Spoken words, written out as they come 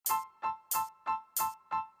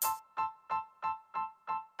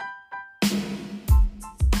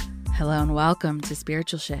Hello and welcome to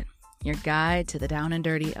Spiritual Shit, your guide to the down and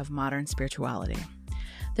dirty of modern spirituality.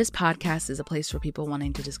 This podcast is a place for people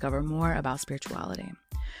wanting to discover more about spirituality,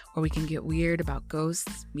 where we can get weird about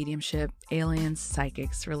ghosts, mediumship, aliens,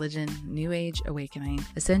 psychics, religion, new age awakening,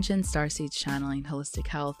 ascension, starseeds channeling, holistic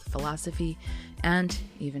health, philosophy, and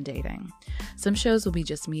even dating. Some shows will be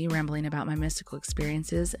just me rambling about my mystical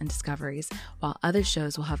experiences and discoveries, while other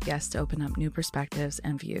shows will have guests to open up new perspectives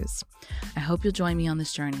and views. I hope you'll join me on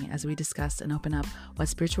this journey as we discuss and open up what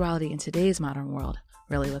spirituality in today's modern world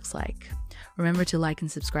really looks like. Remember to like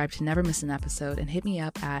and subscribe to never miss an episode, and hit me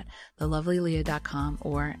up at thelovelyleah.com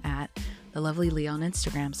or at thelovelyleah on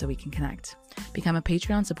Instagram so we can connect. Become a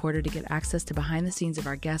Patreon supporter to get access to behind the scenes of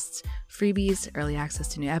our guests, freebies, early access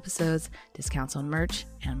to new episodes, discounts on merch,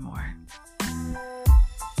 and more.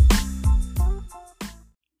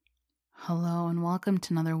 Hello and welcome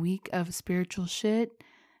to another week of Spiritual Shit.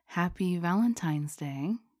 Happy Valentine's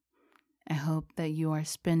Day. I hope that you are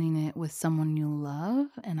spending it with someone you love,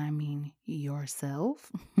 and I mean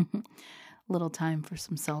yourself. Little time for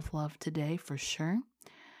some self-love today for sure.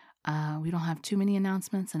 We don't have too many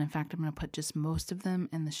announcements, and in fact, I'm going to put just most of them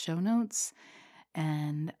in the show notes.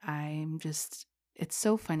 And it's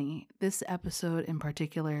so funny. This episode in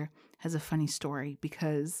particular has a funny story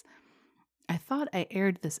because I thought I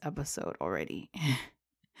aired this episode already.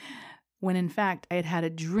 When in fact, I had had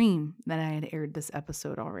a dream that I had aired this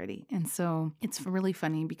episode already. And so it's really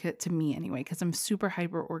funny because, to me anyway, because I'm super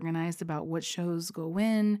hyper organized about what shows go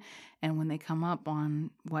in and when they come up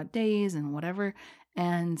on what days and whatever.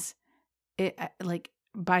 And it, like,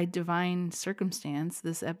 by divine circumstance,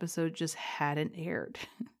 this episode just hadn't aired,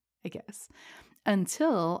 I guess,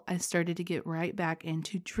 until I started to get right back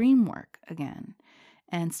into dream work again.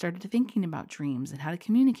 And started thinking about dreams and how to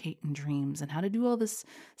communicate in dreams and how to do all this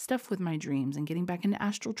stuff with my dreams and getting back into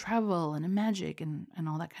astral travel and magic and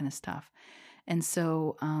all that kind of stuff. And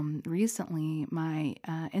so recently my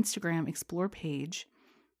Instagram Explore page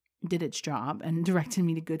did its job and directed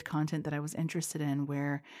me to good content that I was interested in,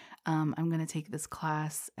 where I'm going to take this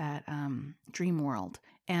class at Dream World,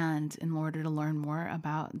 and in order to learn more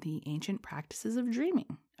about the ancient practices of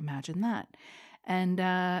dreaming. Imagine that.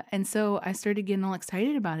 And so I started getting all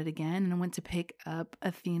excited about it again, and I went to pick up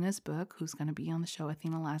Athena's book, who's going to be on the show.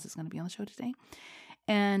 Athena Laz is going to be on the show today.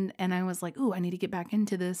 And I was like, ooh, I need to get back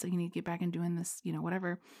into this. I need to get back and doing this,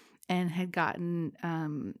 whatever. And had gotten,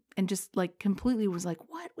 and just like completely was like,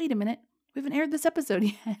 what? Wait a minute. We haven't aired this episode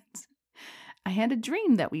yet. I had a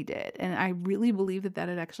dream that we did, and I really believe that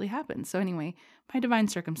had actually happened. So anyway, by divine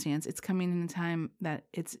circumstance, it's coming in a time that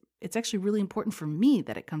it's actually really important for me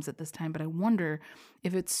that it comes at this time, but I wonder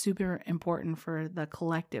if it's super important for the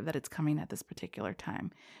collective that it's coming at this particular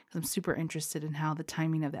time, because I'm super interested in how the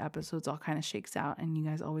timing of the episodes all kind of shakes out. And you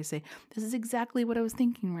guys always say, this is exactly what I was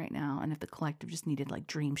thinking right now, and if the collective just needed like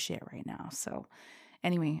dream shit right now. So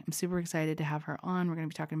anyway, I'm super excited to have her on. We're going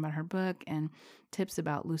to be talking about her book and tips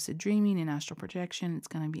about lucid dreaming and astral projection. It's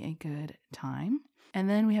going to be a good time. And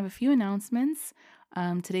then we have a few announcements.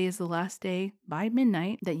 Today is the last day by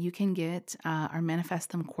midnight that you can get our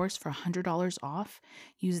Manifest Them course for $100 off.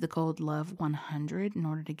 Use the code LOVE100 in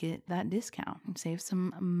order to get that discount and save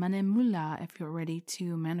some money moolah if you're ready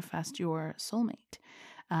to manifest your soulmate.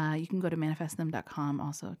 You can go to manifestthem.com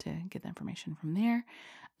also to get the information from there.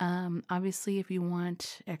 Obviously, if you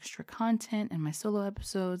want extra content and my solo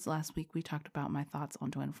episodes, last week we talked about my thoughts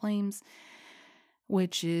on twin flames,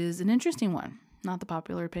 which is an interesting one. Not the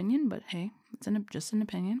popular opinion, but hey, it's just an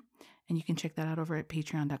opinion. And you can check that out over at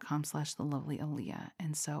patreon.com/thelovelyleah.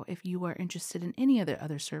 And so if you are interested in any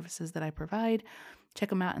other services that I provide, check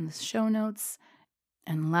them out in the show notes.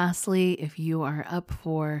 And lastly, if you are up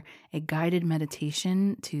for a guided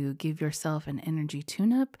meditation to give yourself an energy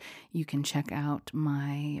tune-up, you can check out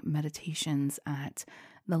my meditations at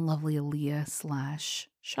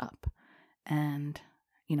thelovelyleah.com/shop. And,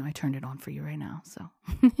 I turned it on for you right now, so.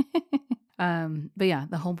 But yeah,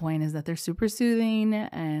 the whole point is that they're super soothing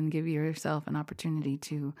and give yourself an opportunity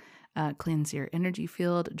to cleanse your energy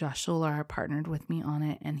field. Josh Solar partnered with me on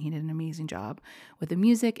it, and he did an amazing job with the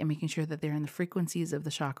music and making sure that they're in the frequencies of the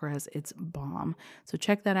chakras. It's bomb. So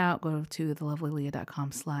check that out. Go to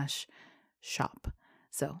thelovelyleah.com/shop.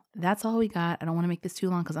 So that's all we got. I don't want to make this too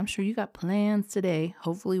long because I'm sure you got plans today,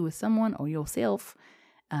 hopefully with someone or yourself,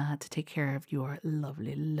 to take care of your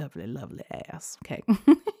lovely, lovely, lovely ass. Okay.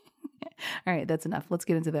 All right, that's enough. Let's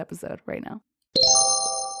get into the episode right now.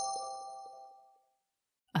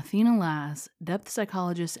 Athena Lass, depth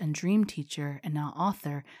psychologist and dream teacher, and now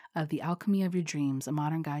author of The Alchemy of Your Dreams, A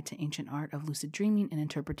Modern Guide to Ancient Art of Lucid Dreaming and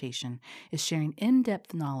Interpretation, is sharing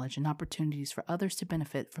in-depth knowledge and opportunities for others to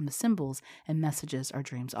benefit from the symbols and messages our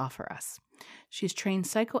dreams offer us. She is trained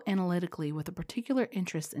psychoanalytically with a particular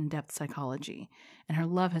interest in depth psychology, and her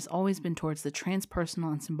love has always been towards the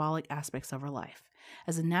transpersonal and symbolic aspects of her life.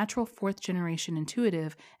 As a natural fourth-generation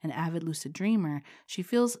intuitive and avid lucid dreamer, she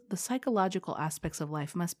feels the psychological aspects of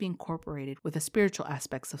life must be incorporated with the spiritual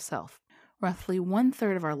aspects of self. Roughly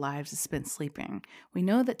 1/3 of our lives is spent sleeping. We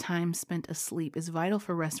know that time spent asleep is vital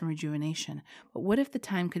for rest and rejuvenation, but what if the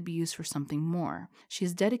time could be used for something more? She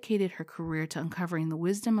has dedicated her career to uncovering the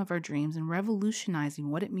wisdom of our dreams and revolutionizing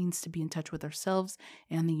what it means to be in touch with ourselves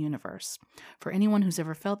and the universe. For anyone who's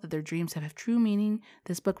ever felt that their dreams have true meaning,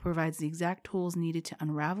 this book provides the exact tools needed to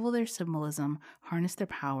unravel their symbolism, harness their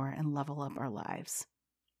power, and level up our lives.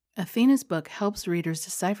 Athena's book helps readers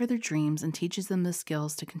decipher their dreams and teaches them the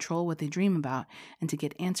skills to control what they dream about and to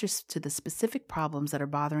get answers to the specific problems that are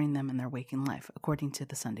bothering them in their waking life, according to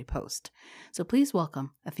the Sunday Post. So please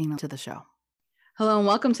welcome Athena to the show. Hello and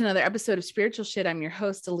welcome to another episode of Spiritual Shit. I'm your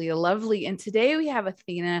host, Aaliyah Lovely, and today we have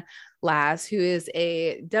Athena Lass, who is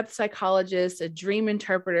a depth psychologist, a dream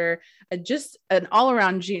interpreter, just an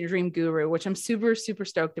all-around dream guru, which I'm super, super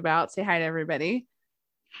stoked about. Say hi to everybody.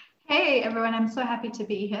 Hey everyone, I'm so happy to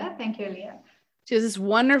be here. Thank you, Aaliyah. She has this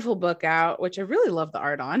wonderful book out, which I really love the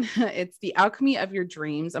art on. It's The Alchemy of Your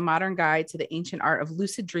Dreams, A Modern Guide to the Ancient Art of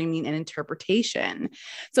Lucid Dreaming and Interpretation.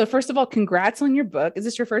 So first of all, congrats on your book. Is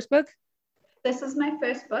this your first book? This is my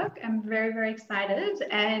first book. I'm very, very excited.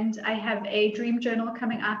 And I have a dream journal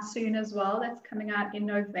coming out soon as well. That's coming out in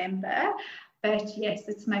November. But yes,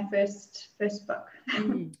 it's my first book.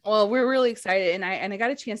 Well, we're really excited. And I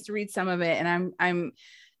got a chance to read some of it. And I'm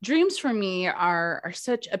dreams for me are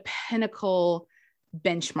such a pinnacle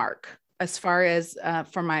benchmark as far as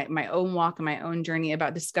for my own walk and my own journey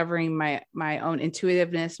about discovering my own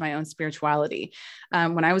intuitiveness, my own spirituality.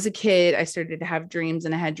 When I was a kid, I started to have dreams,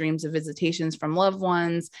 and I had dreams of visitations from loved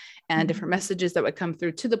ones and different messages that would come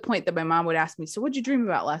through, to the point that my mom would ask me, so what'd you dream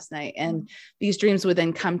about last night? And these dreams would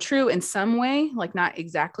then come true in some way, like not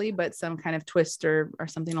exactly, but some kind of twist or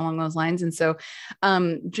something along those lines. And so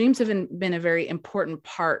dreams have been a very important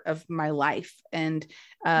part of my life. And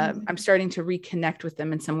I'm starting to reconnect with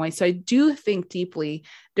them in some way. So I do think deeply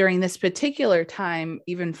during this particular time,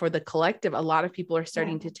 even for the collective, a lot of people are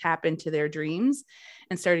starting to tap into their dreams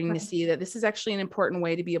and starting to see that this is actually an important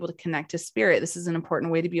way to be able to connect to spirit. This is an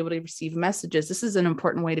important way to be able to receive messages. This is an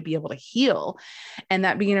important way to be able to heal. And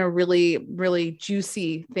that being a really, really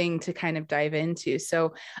juicy thing to kind of dive into.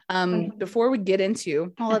 So before we get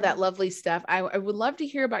into all of that lovely stuff, I would love to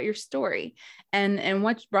hear about your story and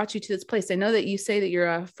what brought you to this place. I know that you say that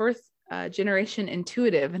you're a first generation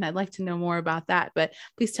intuitive, and I'd like to know more about that, but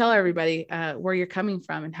please tell everybody where you're coming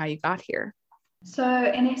from and how you got here.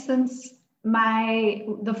 So in essence,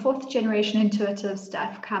 the fourth generation intuitive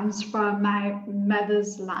stuff comes from my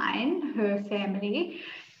mother's line, her family,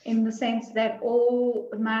 in the sense that all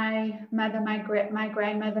my mother, my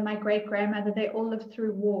grandmother, my great-grandmother, they all lived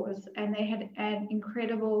through wars, and they had an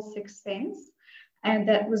incredible sixth sense. And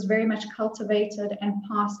that was very much cultivated and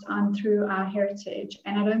passed on through our heritage.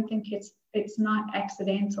 And I don't think it's not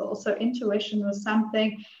accidental. So intuition was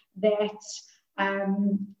something that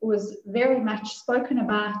was very much spoken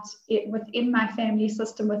about within my family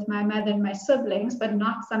system with my mother and my siblings, but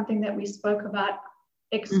not something that we spoke about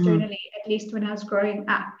externally, at least when I was growing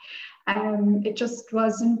up. It just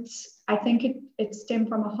wasn't, I think it stemmed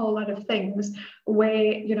from a whole lot of things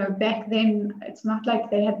where, back then, it's not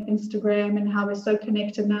like they had Instagram and how we're so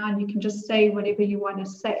connected now and you can just say whatever you want to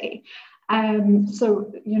say.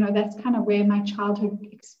 So, that's kind of where my childhood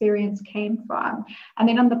experience came from. And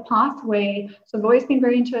then on the pathway, so I've always been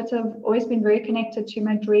very intuitive, always been very connected to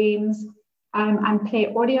my dreams. I'm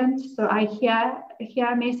clairaudient, so I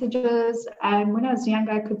hear messages. When I was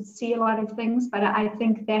younger, I could see a lot of things, but I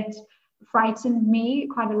think that frightened me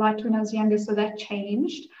quite a lot when I was younger, so that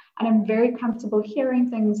changed. And I'm very comfortable hearing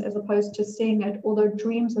things as opposed to seeing it, although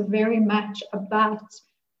dreams are very much about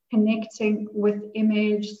connecting with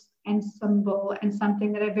image and symbol, and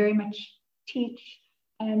something that I very much teach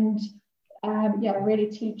and really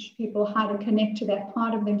teach people how to connect to that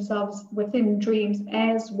part of themselves within dreams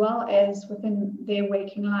as well as within their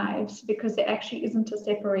waking lives, because there actually isn't a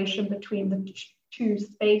separation between the two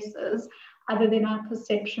spaces other than our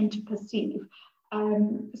perception to perceive.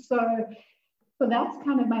 So that's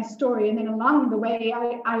kind of my story. And then along the way,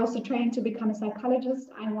 I also trained to become a psychologist.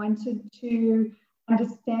 I wanted to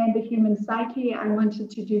understand the human psyche. I wanted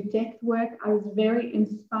to do depth work. I was very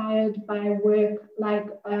inspired by work like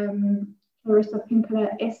Clarissa Pinkola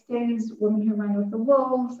Estes, Women Who Run with the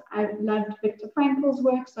Wolves. I loved Viktor Frankl's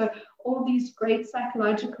work. So all these great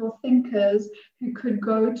psychological thinkers who could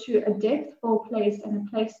go to a depthful place and a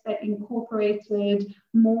place that incorporated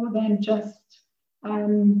more than just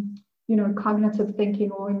cognitive thinking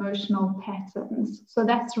or emotional patterns. So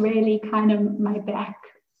that's really kind of my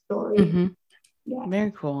backstory. Mm-hmm. Yeah.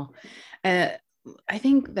 Very cool. I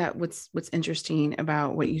think that what's interesting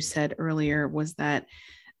about what you said earlier was that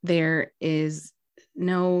there is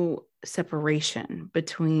no separation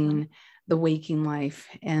between the waking life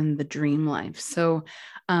and the dream life. So,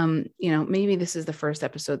 maybe this is the first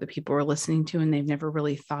episode that people are listening to and they've never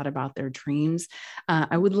really thought about their dreams.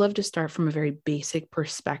 I would love to start from a very basic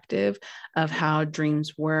perspective of how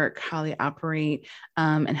dreams work, how they operate,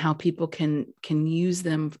 and how people can use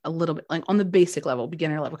them a little bit, like on the basic level,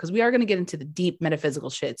 beginner level, because we are going to get into the deep metaphysical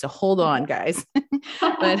shit. So hold on, guys.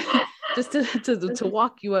 But just to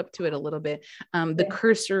walk you up to it a little bit, the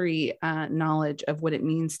cursory knowledge of what it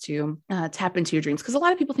means to tap into your dreams. Because a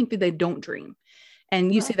lot of people think that they don't dream.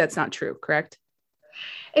 And you say that's not true, correct?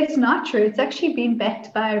 It's not true. It's actually been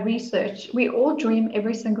backed by research. We all dream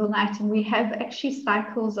every single night, and we have actually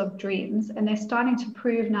cycles of dreams. And they're starting to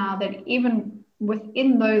prove now that even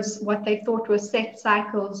within those, what they thought were set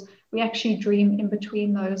cycles, we actually dream in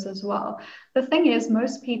between those as well. The thing is,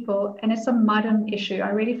 most people, and it's a modern issue,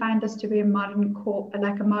 I really find this to be a modern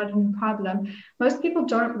problem. Most people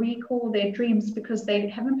don't recall their dreams because they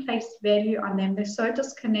haven't placed value on them. They're so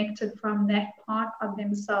disconnected from that part of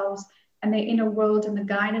themselves and their inner world and the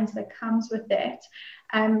guidance that comes with that.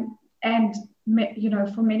 And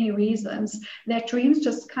for many reasons, their dreams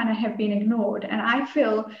just kind of have been ignored. And I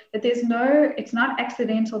feel that it's not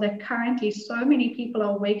accidental that currently so many people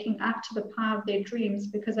are waking up to the power of their dreams,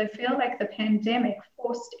 because I feel like the pandemic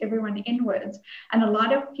forced everyone inwards. And a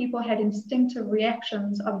lot of people had instinctive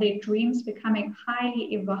reactions of their dreams becoming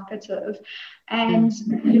highly evocative. And,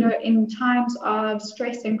 in times of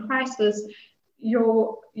stress and crisis,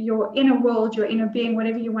 your inner world, your inner being,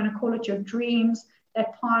 whatever you want to call it, your dreams,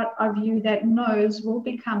 that part of you that knows will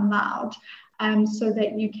become loud, so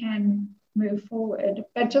that you can move forward.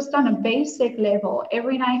 But just on a basic level,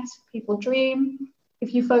 every night people dream.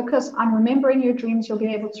 If you focus on remembering your dreams, you'll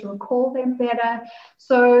be able to recall them better.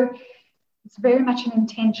 So it's very much an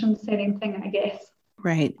intention setting thing, I guess.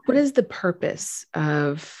 Right. What is the purpose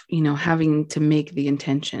of, having to make the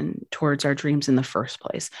intention towards our dreams in the first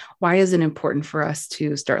place? Why is it important for us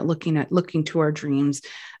to start looking to our dreams,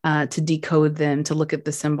 to decode them, to look at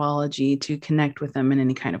the symbology, to connect with them in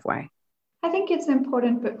any kind of way? I think it's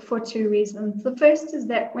important, but for two reasons. The first is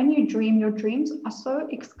that when you dream, your dreams are so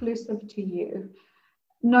exclusive to you.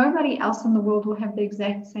 Nobody else in the world will have the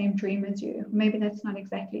exact same dream as you. Maybe that's not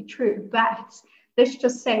exactly true, but let's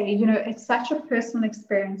just say, it's such a personal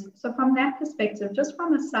experience. So from that perspective, just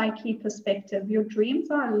from a psyche perspective, your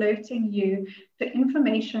dreams are alerting you to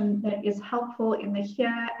information that is helpful in the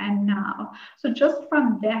here and now. So just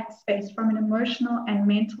from that space, from an emotional and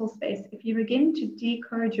mental space, if you begin to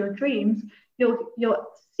decode your dreams, you'll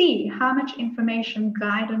see how much information,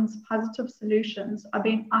 guidance, positive solutions are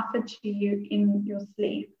being offered to you in your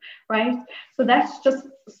sleep, right? So that's just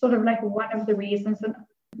sort of like one of the reasons. And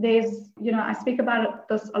there's, I speak about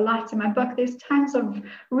this a lot in my book. There's tons of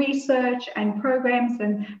research and programs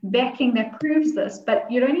and backing that proves this, but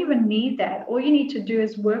you don't even need that. All you need to do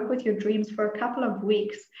is work with your dreams for a couple of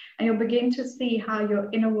weeks, and you'll begin to see how your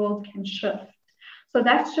inner world can shift. So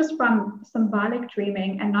that's just from symbolic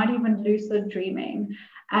dreaming and not even lucid dreaming,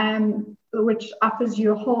 which offers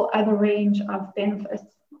you a whole other range of benefits.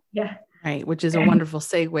 Yeah. Right. Which is a wonderful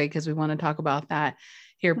segue, because we want to talk about that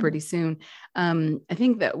here pretty soon. I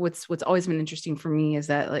think that what's always been interesting for me is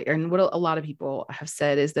that, and what a lot of people have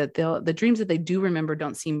said is that the dreams that they do remember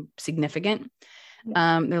don't seem significant.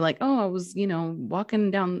 They're like, oh, I was,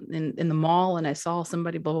 walking down in the mall and I saw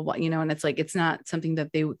somebody, blah, blah, blah, and it's like, it's not something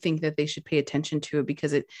that they think that they should pay attention to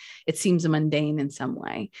because it seems mundane in some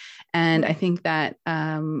way. And I think that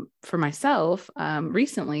for myself,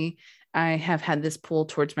 recently, I have had this pull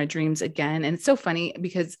towards my dreams again. And it's so funny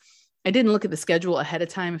because I didn't look at the schedule ahead of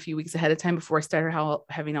time, a few weeks ahead of time, before I started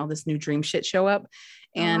having all this new dream shit show up.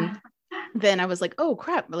 And then I was like, oh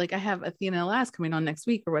crap, like I have Athena Alas coming on next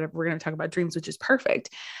week or whatever. We're going to talk about dreams, which is perfect.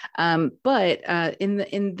 But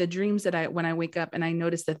in the dreams that when I wake up and I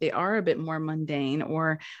notice that they are a bit more mundane,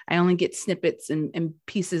 or I only get snippets and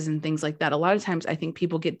pieces and things like that, a lot of times I think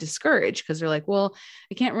people get discouraged because they're like, well,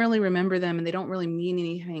 I can't really remember them and they don't really mean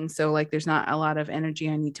anything. So like, there's not a lot of energy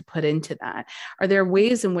I need to put into that. Are there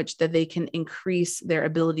ways in which that they can increase their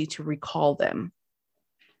ability to recall them?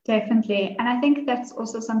 Definitely. And I think that's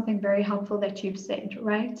also something very helpful that you've said,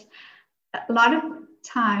 right? A lot of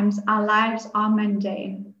times our lives are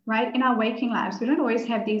mundane, right? In our waking lives, we don't always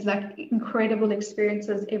have these like incredible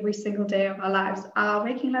experiences every single day of our lives. Our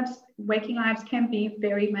waking lives can be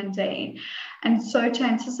very mundane. And so to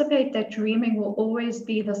anticipate that dreaming will always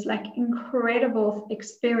be this like incredible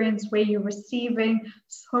experience where you're receiving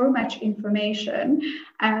so much information,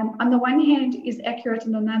 on the one hand is accurate,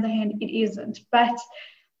 and on the other hand, it isn't. But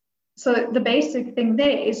so the basic thing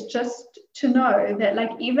there is just to know that like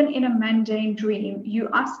even in a mundane dream, you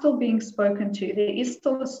are still being spoken to. There is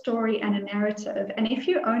still a story and a narrative. And if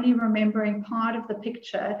you're only remembering part of the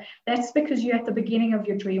picture, that's because you're at the beginning of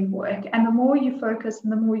your dream work. And the more you focus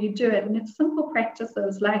and the more you do it, and it's simple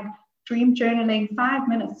practices like dream journaling, 5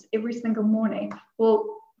 minutes every single morning,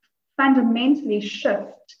 will fundamentally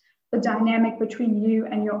shift the dynamic between you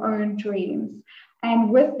and your own dreams.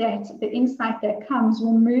 And with that, the insight that comes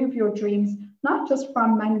will move your dreams, not just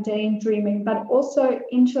from mundane dreaming, but also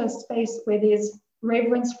into a space where there's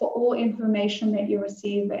reverence for all information that you're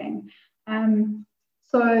receiving.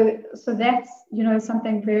 So that's,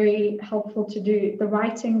 something very helpful to do. The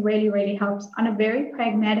writing really, really helps. On a very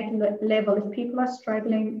pragmatic level, if people are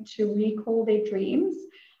struggling to recall their dreams,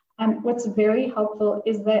 what's very helpful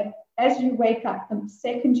is that as you wake up, the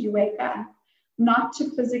second you wake up, not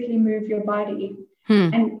to physically move your body.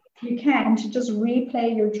 And if you can, to just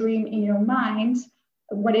replay your dream in your mind,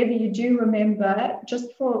 whatever you do remember,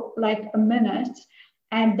 just for like a minute,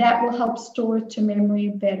 and that will help store it to memory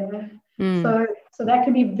better. So that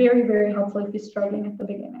can be very, very helpful if you're struggling at the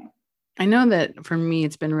beginning. I know that for me,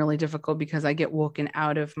 it's been really difficult because I get woken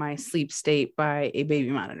out of my sleep state by a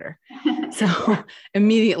baby monitor. So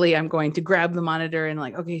immediately I'm going to grab the monitor and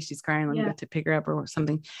like, okay, she's crying. Let me go to pick her up or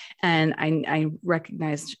something. And I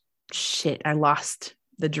recognized, shit, I lost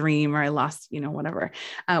the dream, or I lost, whatever.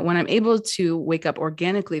 When I'm able to wake up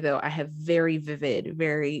organically, though, I have very vivid,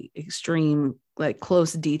 very extreme, like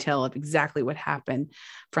close detail of exactly what happened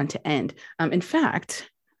front to end. In fact,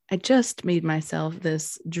 I just made myself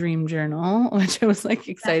this dream journal, which I was like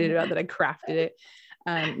excited about, that I crafted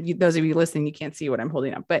it. Those of you listening, you can't see what I'm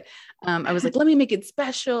holding up, but I was like, let me make it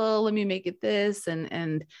special. Let me make it this.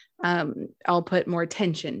 And I'll put more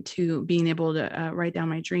attention to being able to write down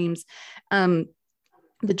my dreams.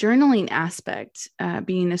 The journaling aspect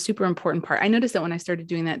being a super important part. I noticed that when I started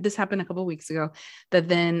doing that, this happened a couple of weeks ago, that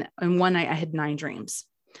then in one night I had 9 dreams.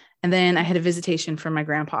 And then I had a visitation from my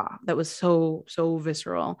grandpa that was so, so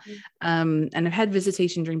visceral. And I've had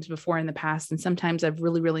visitation dreams before in the past, and sometimes I've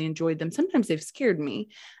really, really enjoyed them. Sometimes they've scared me.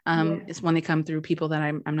 It's when they come through people that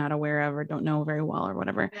I'm not aware of or don't know very well or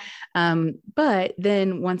whatever. But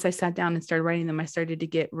then once I sat down and started writing them, I started to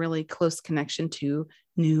get really close connection to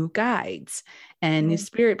new guides and new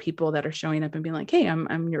spirit people that are showing up and being like, hey, I'm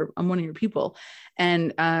one of your people.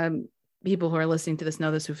 And people who are listening to this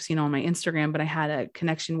know this, who've seen on my Instagram, but I had a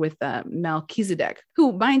connection with Melchizedek,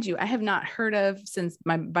 who, mind you, I have not heard of since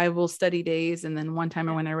my Bible study days. And then one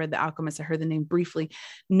time when I read The Alchemist, I heard the name briefly,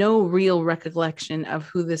 no real recollection of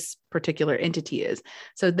who this particular entity is.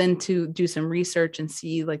 So then to do some research and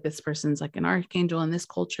see like this person's like an archangel in this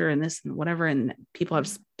culture and this and whatever, and people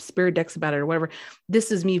have spirit decks about it or whatever.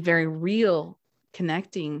 This is me very real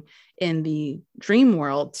connecting in the dream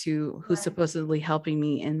world to who's supposedly helping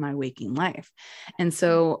me in my waking life. And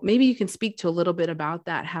so maybe you can speak to a little bit about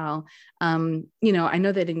that, how, I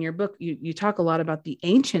know that in your book, you talk a lot about the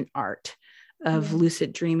ancient art of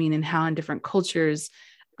lucid dreaming and how in different cultures,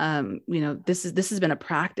 this has been a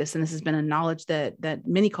practice, and this has been a knowledge that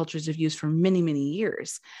many cultures have used for many, many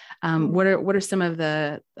years. What are some of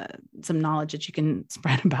some knowledge that you can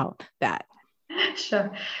spread about that?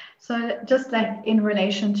 Sure. So just like in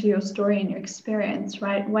relation to your story and your experience,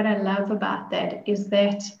 right? What I love about that is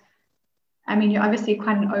that, you're obviously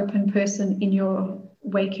quite an open person in your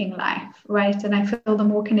waking life, right? And I feel the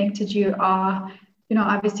more connected you are,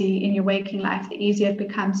 obviously in your waking life, the easier it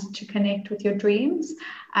becomes to connect with your dreams.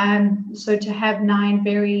 So to have 9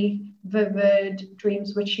 very vivid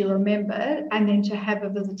dreams which you remember, and then to have a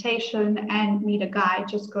visitation and meet a guide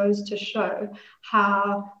just goes to show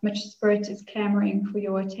how much spirit is clamoring for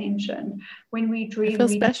your attention. When we dream, I feel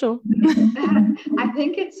special. I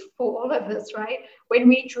think it's for all of us, right? When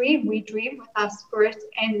we dream with our spirit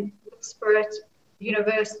and spirit,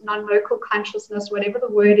 universe, non-local consciousness, whatever the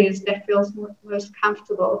word is that feels most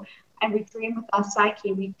comfortable. And we dream with our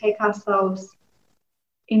psyche. We take ourselves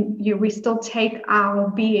we still take our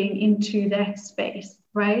being into that space,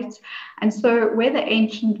 right? And so where the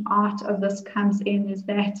ancient art of this comes in is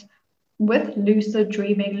that with lucid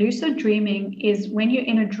dreaming is when you're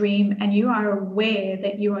in a dream and you are aware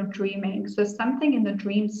that you are dreaming. So something in the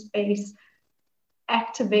dream space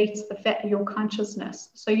activates your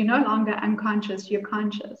consciousness. So you're no longer unconscious, you're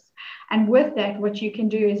conscious. And with that, what you can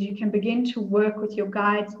do is you can begin to work with your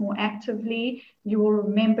guides more actively. You will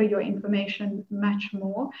remember your information much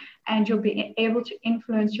more, and you'll be able to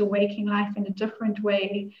influence your waking life in a different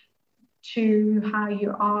way to how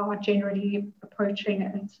you are generally approaching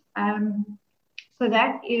it. So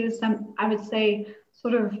that is some, I would say,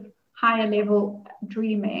 sort of higher level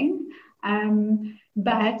dreaming.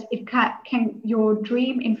 But it can your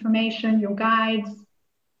dream information, your guides,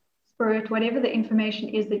 spirit, whatever the information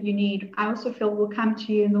is that you need, I also feel will come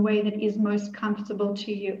to you in the way that is most comfortable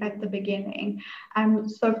to you at the beginning.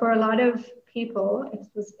 So for a lot of people, it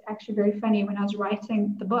was actually very funny when I was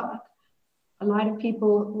writing the book. A lot of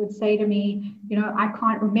people would say to me, I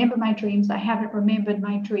can't remember my dreams. I haven't remembered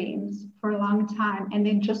my dreams for a long time. And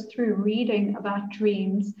then just through reading about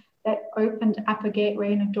dreams, that opened up a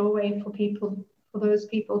gateway and a doorway for those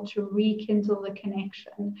people to rekindle the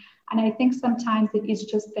connection. And I think sometimes it is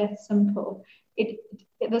just that simple.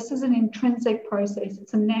 This is an intrinsic process.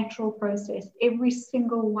 It's a natural process. Every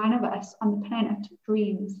single one of us on the planet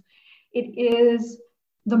dreams. It is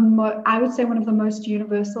I would say one of the most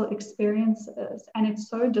universal experiences, and it's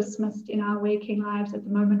so dismissed in our waking lives at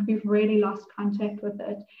the moment. We've really lost contact with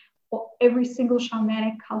it. Every single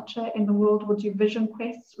shamanic culture in the world will do vision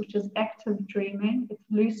quests, which is active dreaming. It's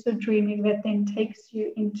lucid dreaming that then takes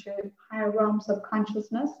you into higher realms of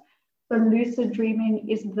consciousness. So lucid dreaming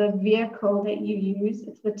is the vehicle that you use.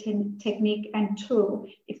 It's the technique and tool.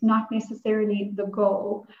 It's not necessarily the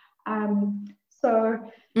goal. I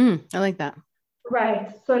like that.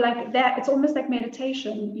 Right. So like that, it's almost like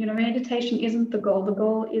meditation. Meditation isn't the goal. The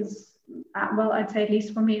goal is, I'd say, at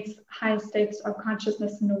least for me, it's higher states of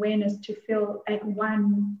consciousness and awareness to feel at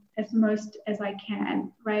one as most as I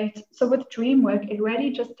can, right? So with dream work, it really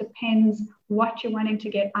just depends what you're wanting to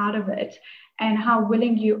get out of it and how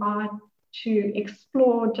willing you are to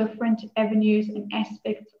explore different avenues and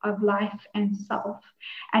aspects of life and self.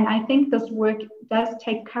 And I think this work does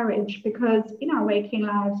take courage because in our waking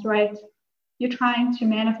lives, right, you're trying to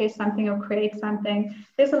manifest something or create something.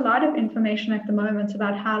 There's a lot of information at the moment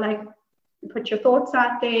about how, like, you put your thoughts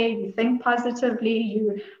out there, you think positively,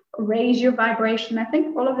 you raise your vibration. I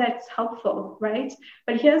think all of that's helpful, right?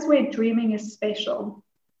 But here's where dreaming is special.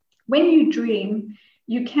 When you dream,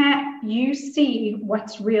 you see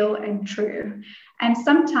what's real and true. And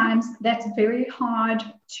sometimes that's very hard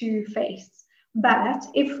to face. But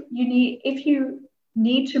if you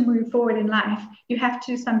need to move forward in life, you have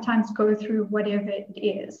to sometimes go through whatever it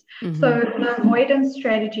is. Mm-hmm. So the avoidance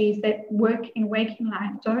strategies that work in waking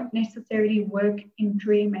life don't necessarily work in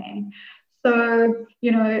dreaming. So,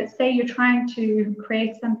 say you're trying to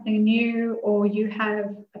create something new, or you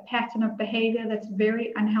have a pattern of behavior that's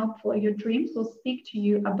very unhelpful, your dreams will speak to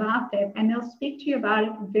you about that, and they'll speak to you about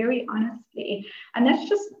it very honestly. And that's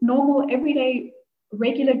just normal, everyday,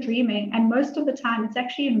 regular dreaming. And most of the time, it's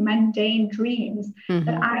actually in mundane dreams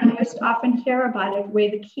that I most often hear about it, where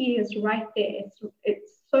the key is right there.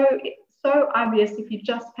 It's so obvious if you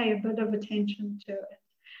just pay a bit of attention to it.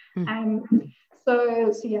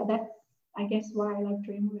 So yeah, that's, I guess, why I like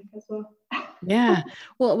dream work as well. Yeah.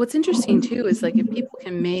 Well, what's interesting too is, like, if people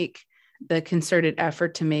can make the concerted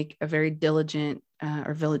effort to make a very diligent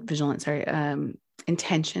vigilant,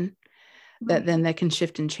 intention, that then that can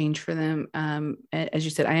shift and change for them. As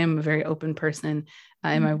you said, I am a very open person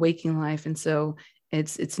in my waking life. And so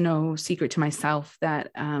it's no secret to myself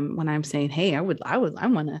that when I'm saying, hey, I want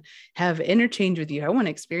to have interchange with you, I want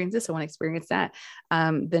to experience this, I want to experience that,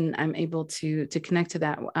 then I'm able to connect to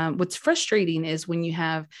that. What's frustrating is when you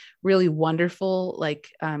have really wonderful, like,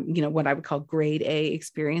 what I would call grade A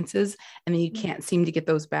experiences, and then you can't seem to get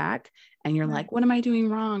those back. And you're like, what am I doing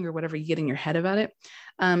wrong? Or whatever, you get in your head about it.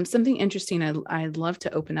 Something interesting I'd love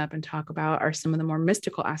to open up and talk about are some of the more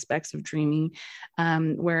mystical aspects of dreaming,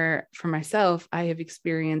 where for myself, I have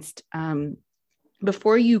experienced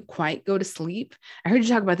before you quite go to sleep. I heard you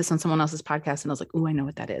talk about this on someone else's podcast, and I was like, oh, I know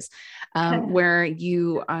what that is. Where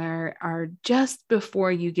you are just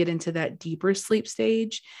before you get into that deeper sleep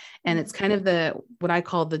stage. And it's kind of what I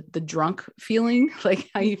call the drunk feeling, like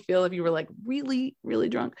how you feel if you were like really, really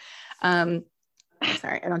drunk.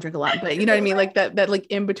 Sorry, I don't drink a lot, but you know what I mean? Like that like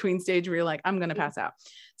in between stage where you're like, I'm going to pass out.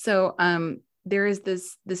 So, there is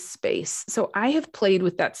this space. So I have played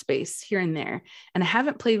with that space here and there, and I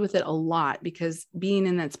haven't played with it a lot because being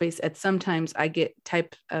in that space at sometimes I get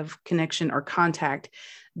type of connection or contact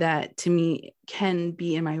that to me can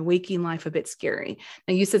be in my waking life a bit scary.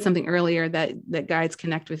 Now you said something earlier that guides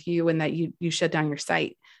connect with you and that you shut down your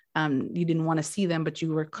sight. You didn't want to see them, but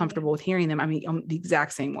you were comfortable with hearing them. I mean, the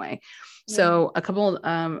exact same way. So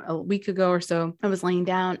a week ago or so, I was laying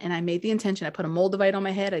down and I made the intention. I put a Moldavite on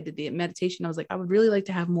my head. I did the meditation. I was like, I would really like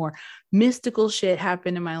to have more mystical shit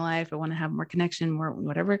happen in my life. I want to have more connection, more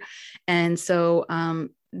whatever. And so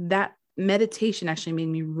that meditation actually made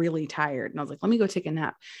me really tired. And I was like, let me go take a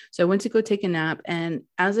nap. So I went to go take a nap. And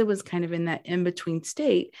as I was kind of in that in-between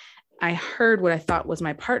state, I heard what I thought was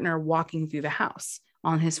my partner walking through the house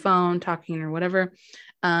on his phone, talking or whatever.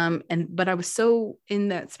 But I was so in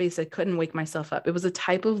that space, I couldn't wake myself up. It was a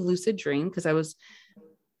type of lucid dream because I was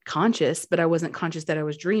conscious, but I wasn't conscious that I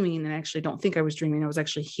was dreaming. And I actually don't think I was dreaming. I was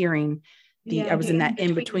actually hearing I was in that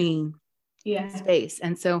in-between space.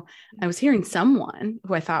 And so I was hearing someone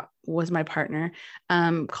who I thought was my partner,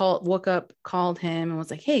 woke up, called him and was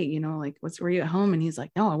like, hey, were you at home? And he's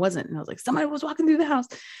like, no, I wasn't. And I was like, somebody was walking through the house.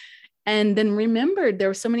 And then remembered there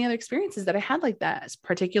were so many other experiences that I had like that,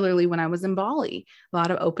 particularly when I was in Bali, a lot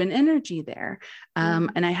of open energy there.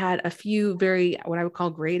 And I had a few what I would call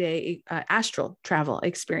grade A astral travel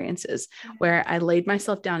experiences where I laid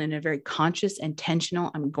myself down in a very conscious, intentional,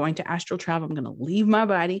 I'm going to astral travel. I'm going to leave my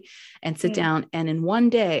body and sit down. And in one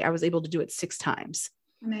day, I was able to do it 6 times.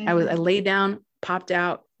 Amazing. I laid down, popped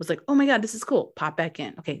out, was like, oh my God, this is cool. Pop back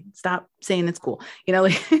in. Okay. Stop saying it's cool.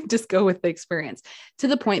 Just go with the experience, to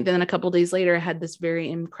the point that then a couple of days later, I had this very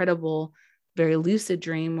incredible, very lucid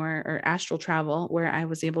dream or astral travel where I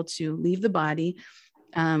was able to leave the body,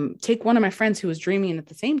 take one of my friends who was dreaming at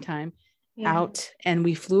the same time out, and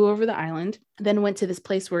we flew over the island, then went to this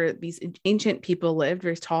place where these ancient people lived,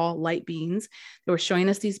 very tall, light beings. They were showing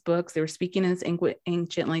us these books. They were speaking in this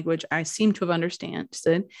ancient language I seem to have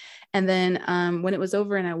understood. And then when it was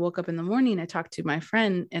over and I woke up in the morning, I talked to my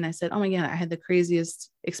friend and I said, oh my God, I had the craziest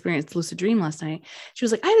experience, lucid dream last night. She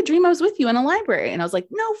was like, I had a dream I was with you in a library. And I was like,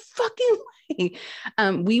 no fucking way.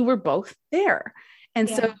 We were both there. And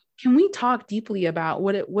so can we talk deeply about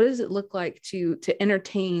what does it look like to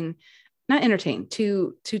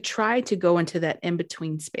try to go into that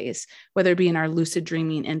in-between space, whether it be in our lucid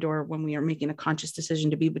dreaming and or when we are making a conscious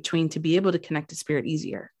decision to be between, to be able to connect to spirit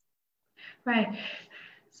easier. Right.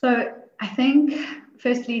 So I think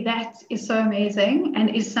firstly, that is so amazing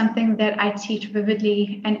and is something that I teach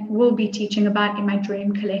vividly and will be teaching about in my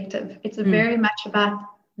Dream Collective. It's very much about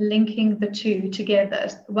linking the 2 together,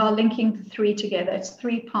 linking the 3 together. It's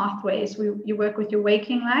 3 pathways. You work with your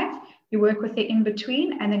waking life, you work with the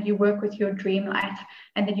in-between, and then you work with your dream life.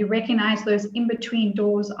 And then you recognize those in-between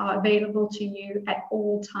doors are available to you at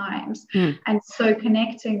all times. And so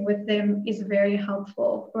connecting with them is very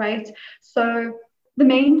helpful, right? So the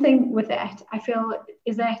main thing with that, I feel,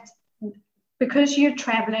 is that because you're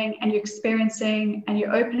traveling and you're experiencing and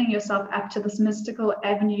you're opening yourself up to this mystical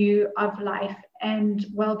avenue of life and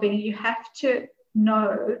well-being, you have to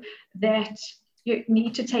know that you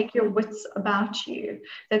need to take your wits about you,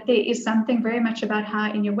 that there is something very much about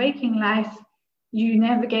how in your waking life you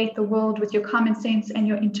navigate the world with your common sense and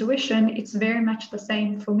your intuition. It's very much the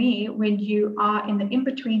same for me when you are in the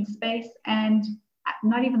in-between space, and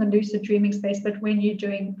not even the lucid dreaming space, but when you're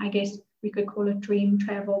doing, I guess we could call it dream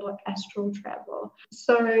travel or astral travel.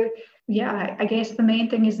 So yeah, I guess the main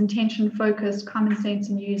thing is intention, focus, common sense,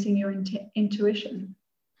 and using your intuition.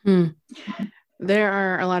 There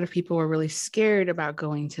are a lot of people who are really scared about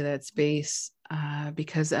going to that space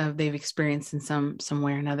because they've experienced in some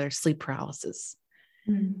way or another sleep paralysis.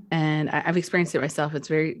 And I've experienced it myself. It's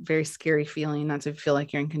very, very scary feeling not to feel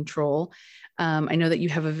like you're in control. I know that you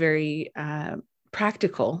have a very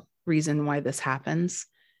practical reason why this happens.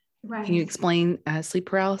 Right. Can you explain sleep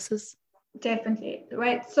paralysis? Definitely.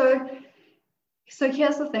 Right. So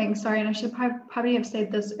here's the thing, sorry, and I should probably have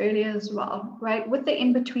said this earlier as well, right? With the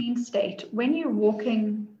in-between state, when you're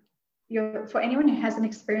walking, for anyone who hasn't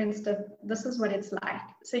experienced it, this is what it's like.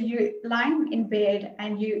 So you're lying in bed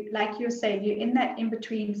and you, like you say, you're in that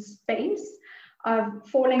in-between space of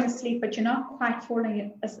falling asleep, but you're not quite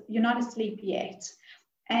you're not asleep yet.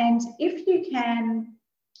 And if you can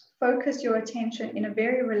focus your attention in a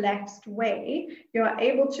very relaxed way, you are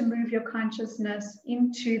able to move your consciousness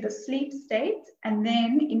into the sleep state and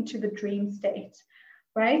then into the dream state,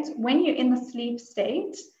 right? When you're in the sleep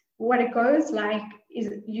state, what it goes like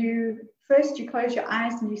is you close your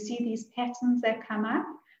eyes and you see these patterns that come up.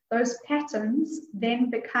 Those patterns then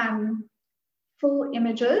become full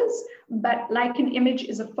images, but like an image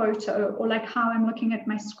is a photo, or like how I'm looking at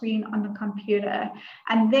my screen on the computer.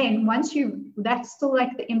 And then that's still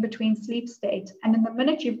like the in-between sleep state. And in the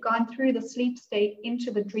minute you've gone through the sleep state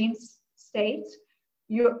into the dream state,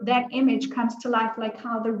 that image comes to life, like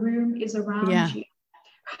how the room is around you.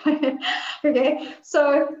 Okay,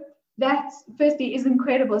 so that firstly is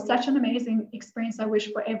incredible, such an amazing experience. I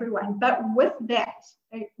wish for everyone. But with that,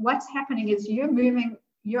 what's happening is you're moving,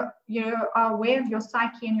 you are aware of your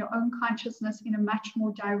psyche and your own consciousness in a much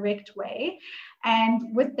more direct way.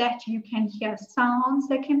 And with that, you can hear sounds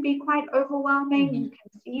that can be quite overwhelming. You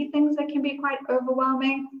can see things that can be quite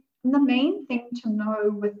overwhelming. And the main thing to know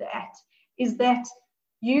with that is that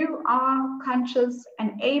you are conscious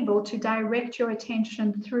and able to direct your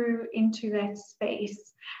attention through into that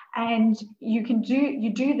space. And you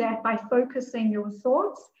do that by focusing your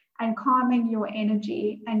thoughts and calming your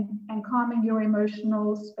energy and calming your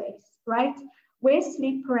emotional space, right? Where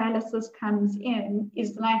sleep paralysis comes in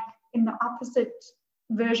is like in the opposite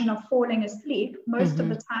version of falling asleep. Most of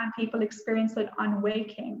the time people experience it on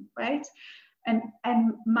waking, right?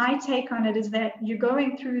 And my take on it is that you're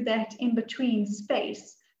going through that in-between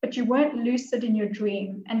space, but you weren't lucid in your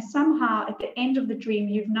dream. And somehow at the end of the dream,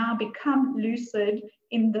 you've now become lucid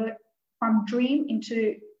from dream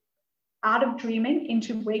out of dreaming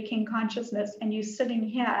into waking consciousness, and you're sitting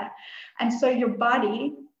here. And so your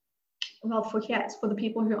body, well, for the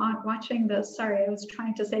people who aren't watching this, sorry, I was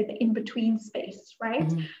trying to say the in-between space,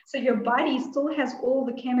 right? So your body still has all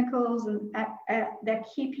the chemicals that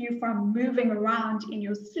keep you from moving around in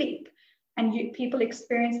your sleep. And people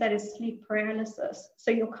experience that as sleep paralysis.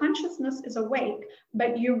 So your consciousness is awake,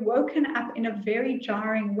 but you're woken up in a very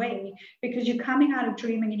jarring way because you're coming out of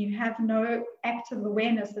dreaming and you have no active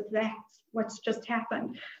awareness that that's what's just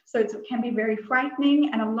happened. So it can be very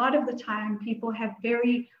frightening. And a lot of the time people have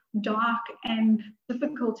very dark and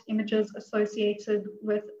difficult images associated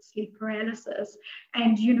with sleep paralysis.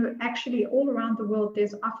 And, actually all around the world,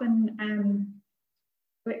 there's often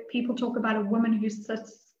people talk about a woman who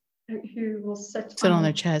will sit on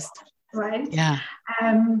their chest, right? Yeah.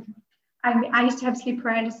 I used to have sleep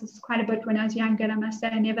paralysis quite a bit when I was younger, and I must say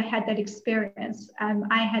I never had that experience.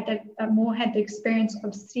 I had the experience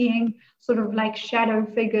of seeing sort of like shadow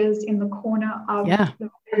figures in the corner of the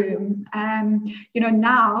room.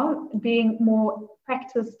 Now being more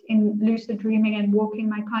practiced in lucid dreaming and walking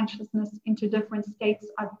my consciousness into different states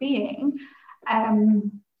of being,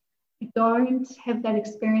 don't have that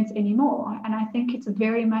experience anymore. And I think it's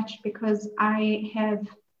very much because I'm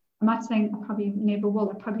not saying I probably never will,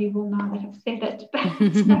 I probably will now that I've said it, but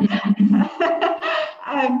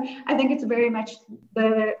I think it's very much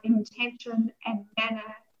the intention and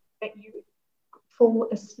manner that you fall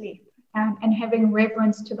asleep, and having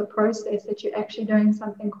reverence to the process that you're actually doing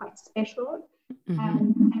something quite special.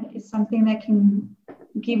 And it's something that can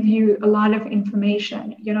give you a lot of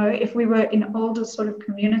information. If we were in older sort of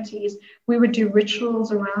communities, we would do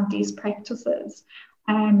rituals around these practices.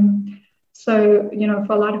 So,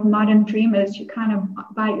 for a lot of modern dreamers, you kind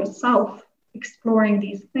of by yourself exploring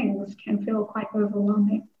these things can feel quite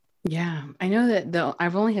overwhelming. Yeah, I know that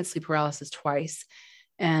I've only had sleep paralysis twice.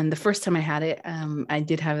 And the first time I had it, I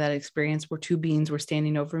did have that experience where two beings were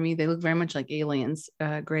standing over me. They look very much like aliens,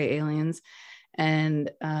 gray aliens. And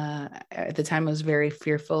at the time I was very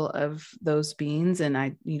fearful of those beings, and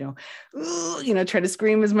I, tried to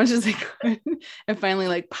scream as much as I could, and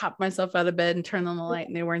finally popped myself out of bed and turned on the light,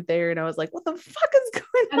 and they weren't there. And I was like, what the fuck is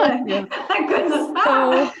going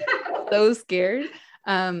on? So scared.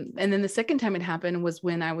 And then the second time it happened was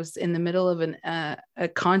when I was in the middle of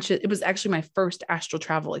it was actually my first astral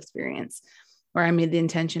travel experience, where I made the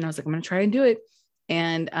intention. I was like, I'm going to try and do it.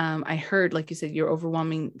 And I heard, like you said, your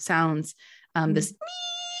overwhelming sounds, this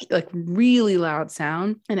really loud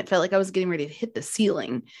sound, and it felt like I was getting ready to hit the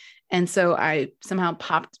ceiling. And so I somehow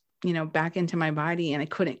popped, back into my body, and I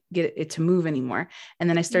couldn't get it to move anymore. And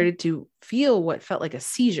then I started to feel what felt like a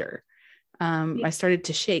seizure. I started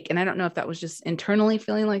to shake, and I don't know if that was just internally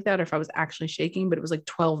feeling like that or if I was actually shaking, but it was like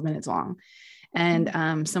 12 minutes long.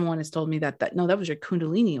 And someone has told me that was your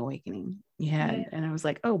Kundalini awakening you had. And I was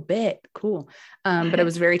like, oh, cool. But I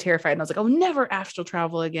was very terrified, and I was like, oh, never astral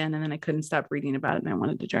travel again. And then I couldn't stop reading about it, and I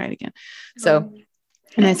wanted to try it again. So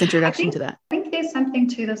a nice introduction to that. I think there's something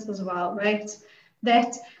to this as well, right?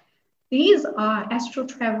 That these are astral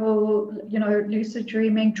travel, lucid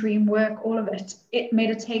dreaming, dream work, all of it.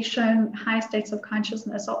 Meditation, high states of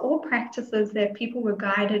consciousness are all practices that people were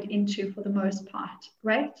guided into for the most part,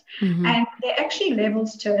 right? Mm-hmm. And there are actually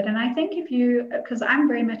levels to it. And I think because I'm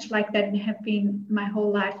very much like that and have been my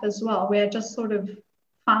whole life as well, where I just sort of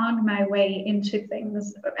found my way into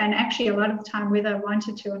things. And actually, a lot of the time, whether I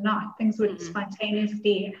wanted to or not, things would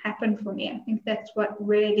spontaneously happen for me. I think that's what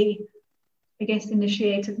really, I guess,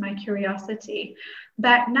 initiated my curiosity.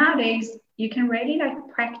 But nowadays, you can really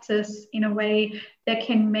practice in a way that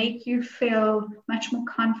can make you feel much more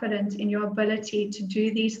confident in your ability to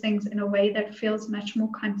do these things in a way that feels much more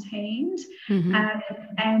contained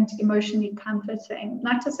and emotionally comforting.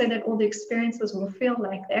 Not to say that all the experiences will feel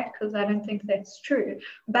like that, because I don't think that's true,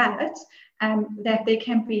 but that there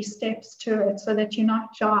can be steps to it so that you're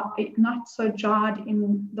not so jarred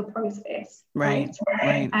in the process. Right.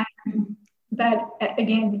 But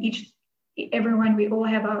again, everyone, we all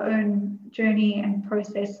have our own journey and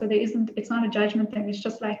process. So it's not a judgment thing. It's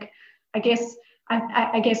just like, I guess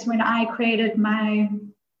when I created my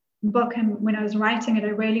book and when I was writing it, I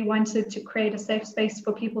really wanted to create a safe space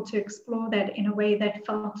for people to explore that in a way that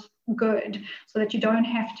felt good, so that you don't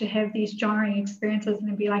have to have these jarring experiences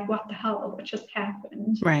and be like, what the hell, what just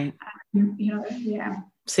happened? Right.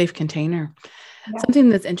 Safe container. Yeah. Something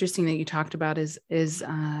that's interesting that you talked about is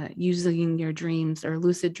using your dreams or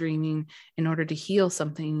lucid dreaming in order to heal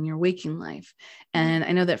something in your waking life. And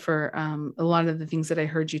I know that for a lot of the things that I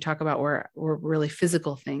heard you talk about were really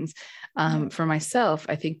physical things. For myself,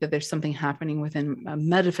 I think that there's something happening within a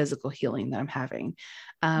metaphysical healing that I'm having.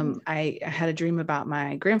 I had a dream about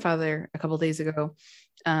my grandfather a couple of days ago.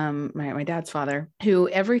 My dad's father, who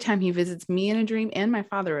every time he visits me in a dream, and my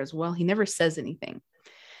father as well, he never says anything.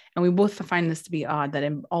 And we both find this to be odd, that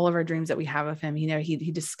in all of our dreams that we have of him,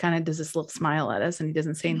 he just kind of does this little smile at us and he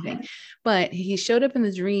doesn't say anything. But he showed up in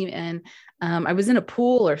the dream, and I was in a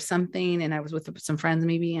pool or something, and I was with some friends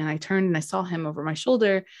maybe, and I turned and I saw him over my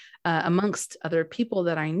shoulder amongst other people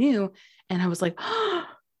that I knew. And I was like, oh,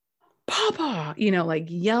 Papa,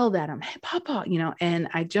 yelled at him, hey, Papa, and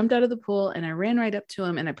I jumped out of the pool and I ran right up to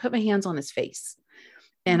him and I put my hands on his face.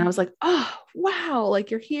 And I was like, oh, wow,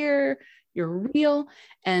 you're here. You're real.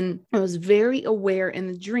 And I was very aware in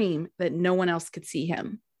the dream that no one else could see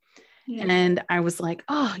him. Yeah. And I was like,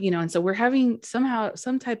 oh, and so we're having somehow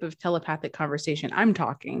some type of telepathic conversation. I'm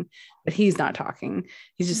talking, but he's not talking.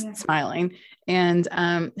 He's just smiling. And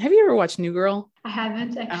have you ever watched New Girl? I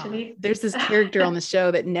haven't actually. There's this character on the show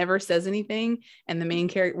that never says anything. And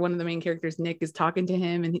one of the main characters, Nick, is talking to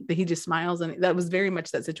him and he just smiles. And that was very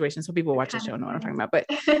much that situation. So people watch the show know what I'm talking about,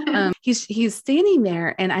 but he's standing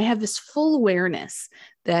there and I have this full awareness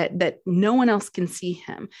that no one else can see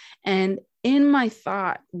him. And in my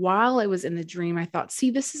thought, while I was in the dream, I thought, see,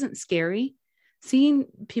 this isn't scary. Seeing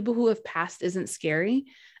people who have passed isn't scary.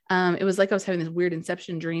 It was like I was having this weird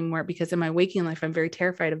inception dream where, because in my waking life, I'm very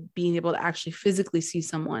terrified of being able to actually physically see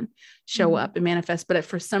someone show up and manifest, but it,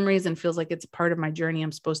 for some reason, feels like it's part of my journey.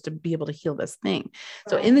 I'm supposed to be able to heal this thing. Right.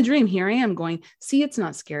 So in the dream, here I am going, see, it's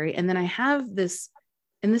not scary. And then I have this,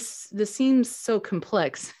 and this seems so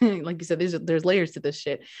complex. Like you said, there's layers to this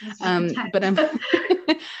shit. But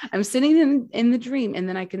I'm sitting in the dream, and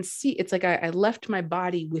then I can see, it's like I left my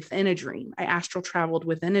body within a dream. I astral traveled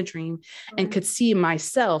within a dream and could see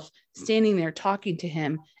myself standing there talking to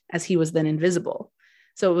him as he was then invisible.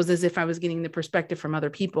 So it was as if I was getting the perspective from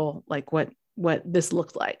other people, like what this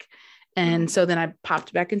looked like. And so then I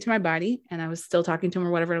popped back into my body and I was still talking to him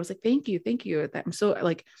or whatever. And I was like, thank you. I'm so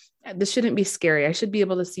this shouldn't be scary. I should be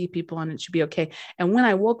able to see people and it should be okay. And when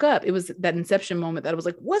I woke up, it was that inception moment that I was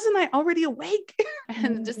like, wasn't I already awake?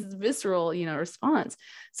 And just this visceral, response.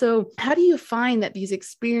 So how do you find that these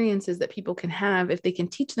experiences that people can have, if they can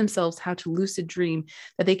teach themselves how to lucid dream,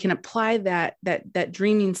 that they can apply that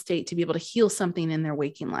dreaming state to be able to heal something in their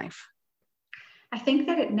waking life? I think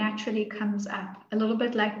that it naturally comes up a little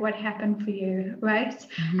bit like what happened for you, right?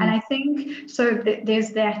 Mm-hmm. And I think so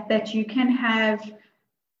there's that you can have,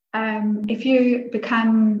 if you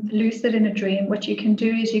become lucid in a dream, what you can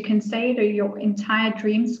do is you can say to your entire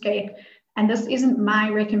dreamscape, and this isn't my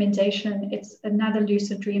recommendation, it's another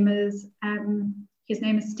lucid dreamer's, his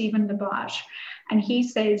name is Stephen LaBarge, and he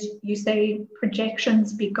says, you say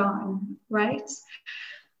projections be gone, right?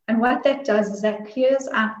 And what that does is that clears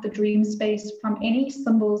out the dream space from any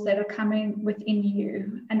symbols that are coming within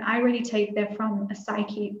you. And I really take that from a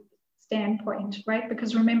psyche standpoint, right?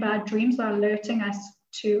 Because remember, our dreams are alerting us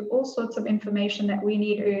to all sorts of information that we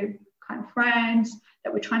need to confront,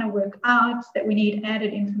 that we're trying to work out, that we need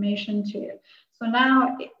added information to. So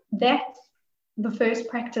now that the first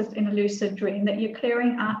practice in a lucid dream, that you're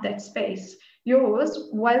clearing out that space. Yours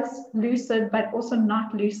was lucid, but also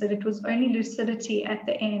not lucid. It was only lucidity at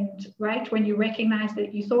the end, right? When you recognize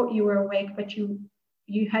that you thought you were awake, but you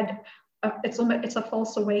had, it's a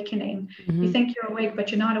false awakening. Mm-hmm. You think you're awake,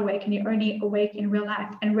 but you're not awake, and you're only awake in real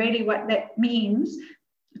life. And really what that means,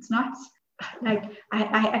 it's not like,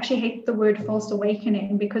 I actually hate the word false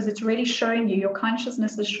awakening, because it's really showing you, your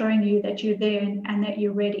consciousness is showing you that you're there and that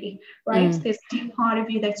you're ready, right? There's a deep part of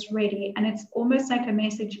you that's ready. And it's almost like a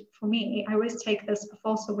message for me. I always take this, a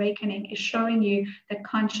false awakening is showing you that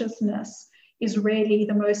consciousness is really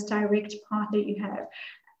the most direct part that you have.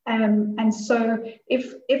 And so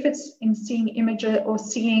if it's in seeing images or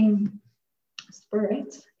seeing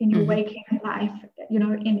spirit in your waking life,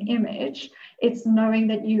 in image, it's knowing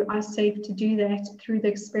that you are safe to do that through the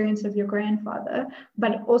experience of your grandfather,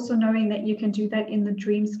 but also knowing that you can do that in the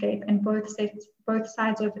dreamscape, and both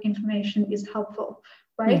sides of information is helpful,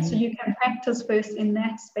 right? So you can practice first in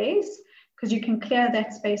that space, because you can clear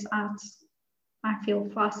that space out, I feel,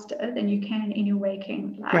 faster than you can in your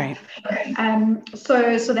waking life. Right.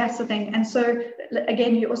 So that's the thing. And so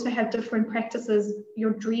again, you also have different practices. Your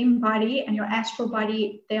dream body and your astral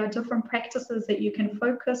body, there are different practices that you can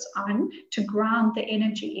focus on to ground the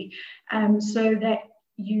energy, so that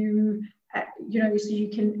you so you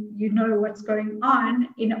can what's going on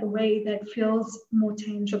in a way that feels more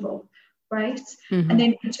tangible. Right. And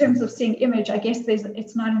then in terms of seeing image, I guess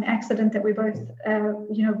it's not an accident that we're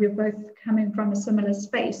both coming from a similar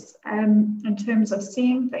space in terms of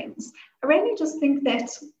seeing things. I really just think that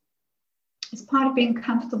it's part of being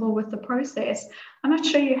comfortable with the process. I'm not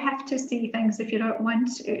sure you have to see things if you don't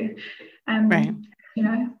want to. Right.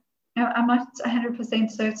 I'm not 100%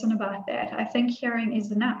 certain about that. I think hearing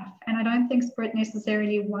is enough. And I don't think spirit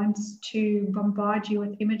necessarily wants to bombard you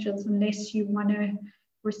with images unless you want to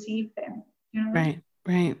receive them. Right.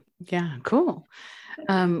 Yeah, cool.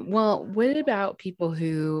 Well, what about people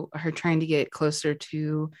who are trying to get closer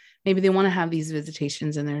to, maybe they want to have these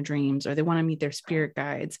visitations in their dreams, or they want to meet their spirit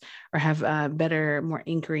guides, or have better, more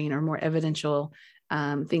anchoring or more evidential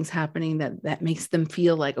things happening that makes them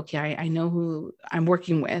feel like, okay, I know who I'm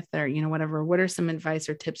working with, or, whatever. What are some advice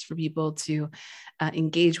or tips for people to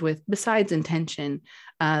engage with, besides intention,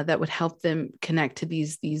 that would help them connect to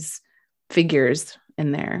these figures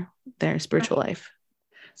in their spiritual life?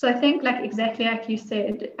 So I think, exactly like you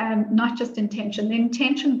said, not just intention. The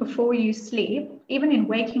intention before you sleep, even in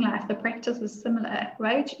waking life, the practice is similar,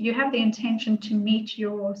 right? You have the intention to meet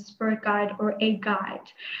your spirit guide or a guide.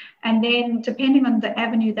 And then depending on the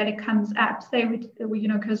avenue that it comes up, say,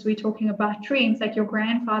 because we're talking about dreams, like your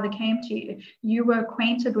grandfather came to you, you were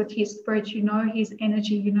acquainted with his spirit, his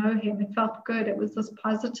energy, him, it felt good. It was this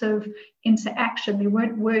positive interaction. There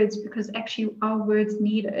weren't words, because actually are words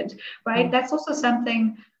needed, right? That's also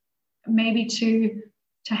something maybe to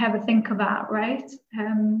have a think about, right?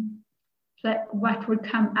 That what would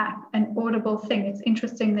come up, an audible thing. It's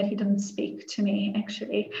interesting that he didn't speak to me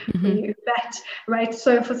actually for you, but right.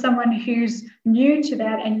 So for someone who's new to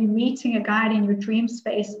that and you're meeting a guide in your dream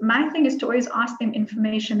space, my thing is to always ask them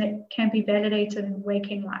information that can be validated in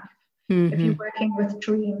waking life. If you're working with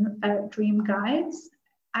dream guides,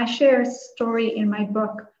 I share a story in my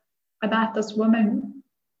book about this woman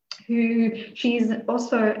who, she's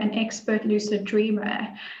also an expert lucid dreamer,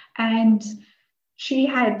 and she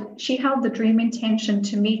held the dream intention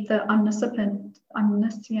to meet the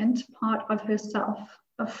omniscient part of herself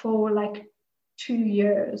for 2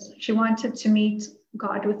 years. She wanted to meet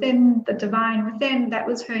God within, the divine within. That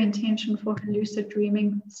was her intention for her lucid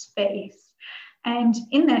dreaming space. And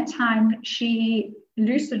in that time, she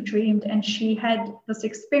lucid dreamed, and she had this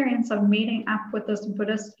experience of meeting up with this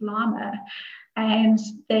Buddhist Lama. And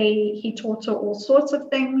he taught her all sorts of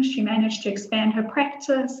things. She managed to expand her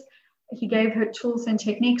practice. He gave her tools and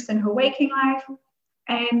techniques in her waking life.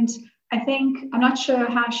 And I think, I'm not sure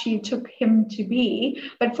how she took him to be,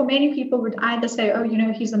 but for many people would either say, oh,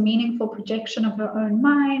 he's a meaningful projection of her own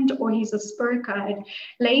mind, or he's a spirit guide.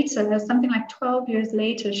 Later, something like 12 years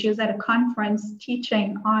later, she was at a conference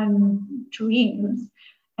teaching on dreams,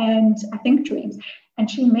 and I think dreams,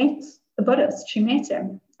 and she met the Buddhist. She met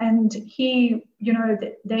him. And he, he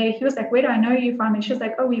was like, where do I know you from? And she was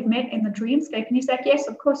like, oh, we've met in the dreamscape. And he's like, yes,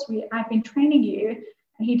 of course, I've been training you.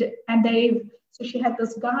 And so she had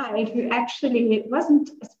this guide who actually wasn't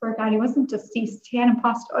a spirit guide. He wasn't deceased. He hadn't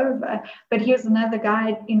passed over, but he was another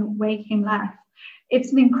guide in waking life.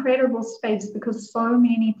 It's an incredible space, because so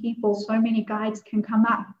many people, so many guides can come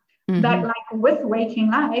up. But with waking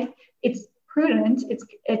life, it's prudent,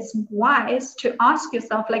 it's wise to ask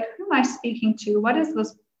yourself, who am I speaking to? What is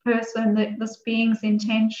this person, this being's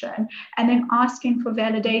intention, and then asking for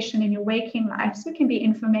validation in your waking life. So it can be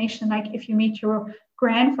information like if you meet your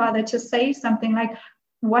grandfather to say something like,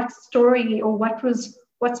 what story or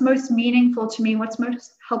what's most meaningful to me, what's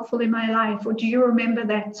most helpful in my life, or do you remember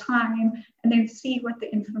that time? And then see what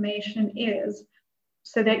the information is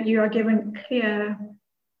so that you are given clear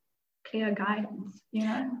guidance, you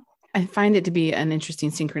know? I find it to be an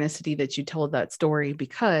interesting synchronicity that you told that story,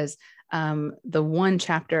 because the one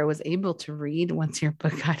chapter I was able to read once your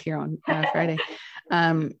book got here on Friday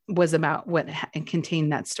was about what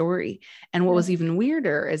contained that story. And what was even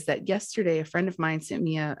weirder is that yesterday, a friend of mine sent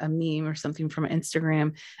me a meme or something from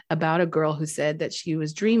Instagram about a girl who said that she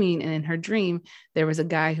was dreaming. And in her dream, there was a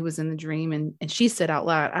guy who was in the dream. And she said out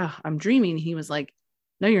loud, "Oh, I'm dreaming." He was like,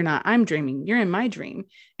 "No, you're not. I'm dreaming. You're in my dream."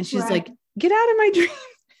 And she's like, "Get out of my dream."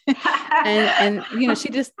 and you know, she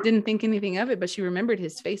just didn't think anything of it, but she remembered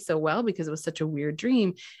his face so well because it was such a weird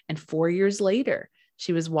dream. And 4 years later,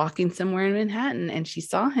 she was walking somewhere in Manhattan and she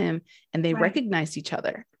saw him and they recognized each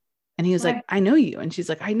other. And he was like, "I know you." And she's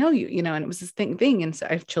like, "I know you," you know, and it was this thing. And so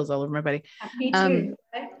I have chills all over my body. Me too.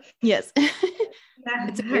 Yes.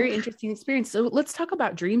 It's a very interesting experience. So let's talk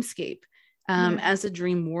about dreamscape. As a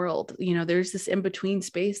dream world, you know, there's this in-between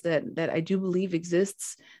space that I do believe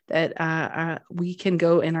exists, that we can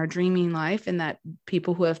go in our dreaming life, and that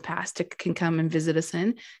people who have passed can come and visit us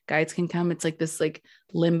in. Guides can come. It's like this like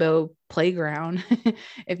limbo playground,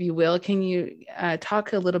 if you will. Can you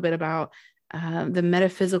talk a little bit about the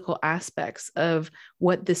metaphysical aspects of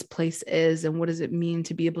what this place is, and what does it mean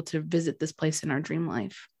to be able to visit this place in our dream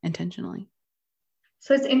life intentionally?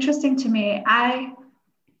 So it's interesting to me. I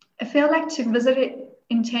feel like to visit it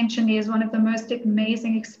intentionally is one of the most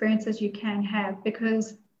amazing experiences you can have,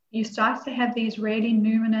 because you start to have these really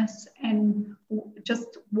numinous and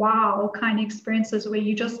just wow kind of experiences where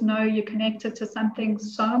you just know you're connected to something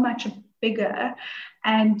so much bigger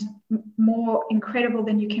and more incredible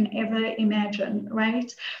than you can ever imagine,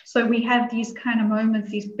 right? So we have these kind of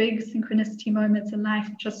moments, these big synchronicity moments in life,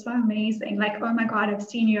 which are so amazing. Like, oh my God, I've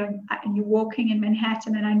seen you and you're walking in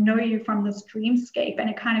Manhattan and I know you from this dreamscape. And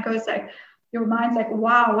it kind of goes like, your mind's like,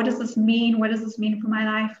 wow, what does this mean? What does this mean for my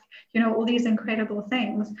life? You know, all these incredible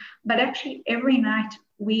things. But actually every night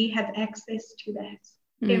we have access to that.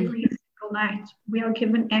 Every single night we are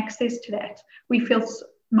given access to that.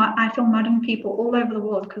 I feel modern people all over the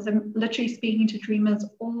world, because I'm literally speaking to dreamers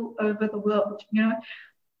all over the world, you know,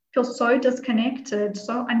 feel so disconnected,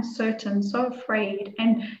 so uncertain, so afraid.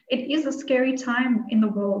 And it is a scary time in the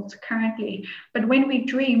world currently. But when we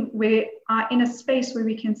dream, we are in a space where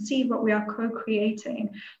we can see what we are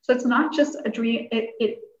co-creating. So it's not just a dream.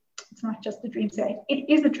 It's not just a dream space. It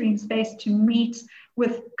is a dream space to meet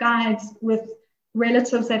with guides, with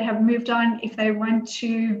relatives that have moved on,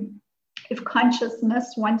 if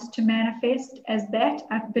consciousness wants to manifest as that,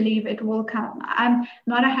 I believe it will come. I'm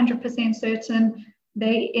not 100% certain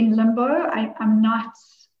they're in limbo. I'm not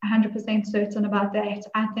 100% certain about that.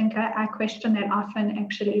 I think I question that often,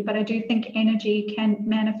 actually, but I do think energy can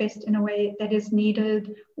manifest in a way that is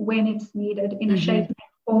needed when it's needed, in a shape,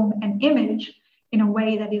 form, and image, in a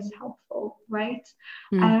way that is helpful, right?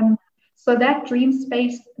 So that dream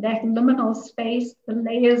space, that liminal space, the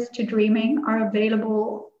layers to dreaming are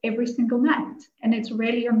available every single night. And it's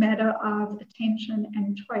really a matter of attention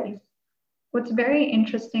and choice. What's very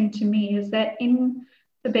interesting to me is that in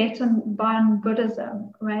Tibetan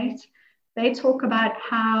Buddhism, right, they talk about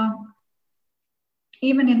how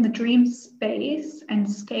even in the dream space and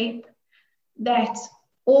scape, that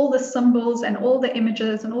all the symbols and all the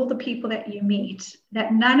images and all the people that you meet,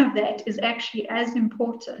 that none of that is actually as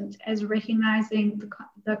important as recognizing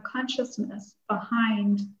the consciousness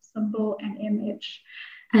behind symbol and image.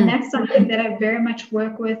 And that's something that I very much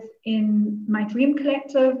work with in my Dream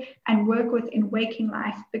Collective and work with in waking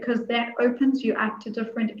life, because that opens you up to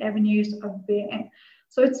different avenues of being.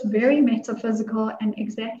 So it's very metaphysical, and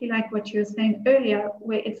exactly like what you were saying earlier,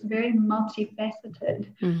 where it's very multifaceted.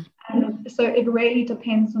 And so it really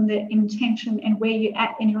depends on the intention and where you're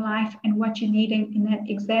at in your life and what you're needing in that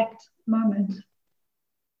exact moment.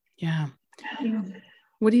 Yeah.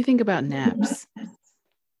 What do you think about naps?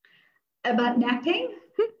 About napping?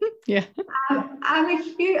 Yeah.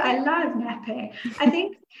 I love napping. I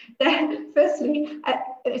think that firstly,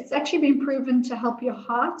 it's actually been proven to help your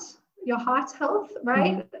heart health,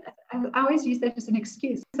 right? I always use that as an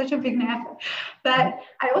excuse, such a big nap. But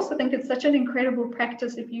I also think it's such an incredible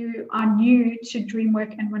practice if you are new to dream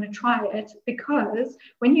work and want to try it, because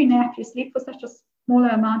when you nap, you sleep for such a smaller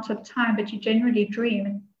amount of time, but you generally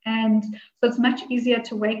dream. And so it's much easier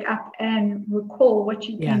to wake up and recall what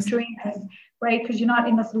you've been dreaming, right? Because you're not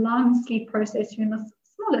in this long sleep process, you're in this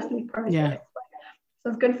the sleep process. Yeah. So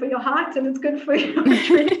it's good for your heart and it's good for your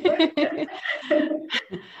dream.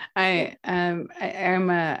 I'm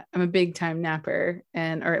a big time napper,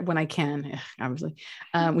 or when I can, obviously,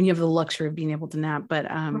 when you have the luxury of being able to nap, but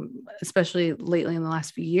especially lately in the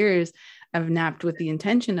last few years, I've napped with the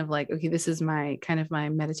intention of like, okay, this is my kind of my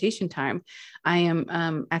meditation time. I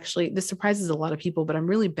am actually, this surprises a lot of people, but I'm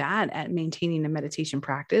really bad at maintaining a meditation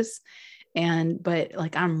practice. But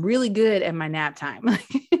like, I'm really good at my nap time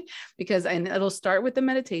because it'll start with the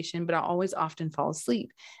meditation, but I'll always often fall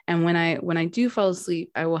asleep. And when I do fall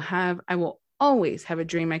asleep, I will always have a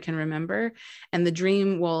dream I can remember. And the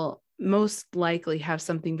dream will most likely have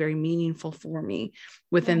something very meaningful for me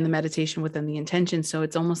within the meditation, within the intention. So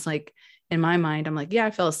it's almost like in my mind, I'm like, yeah,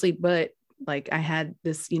 I fell asleep, but like I had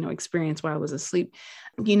this, experience while I was asleep.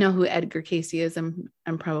 You know who Edgar Cayce is? I'm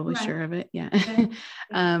probably sure of it. Yeah.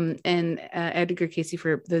 Edgar Cayce,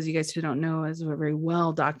 for those of you guys who don't know, is a very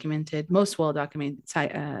most well-documented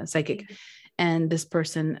psychic. And this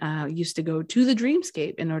person used to go to the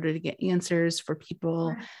dreamscape in order to get answers for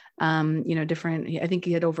people, different, I think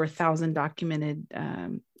he had over 1,000 documented,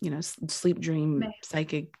 sleep dream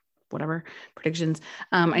psychic whatever predictions.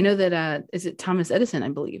 I know that is it Thomas Edison, I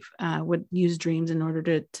believe, would use dreams in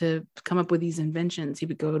order to come up with these inventions. He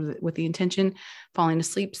would go with the intention, falling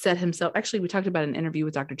asleep, set himself. Actually, we talked about an interview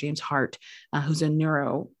with Dr. James Hart, who's a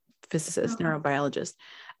neurophysicist, neurobiologist.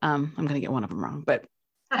 I'm going to get one of them wrong, but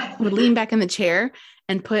would lean back in the chair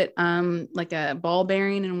and put like a ball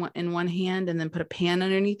bearing in one hand and then put a pan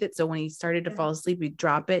underneath it. So when he started to fall asleep, he'd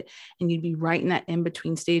drop it and you'd be right in that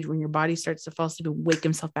in-between stage when your body starts to fall asleep and wake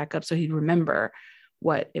himself back up so he'd remember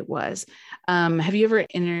what it was. Have you ever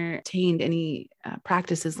entertained any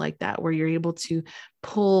practices like that where you're able to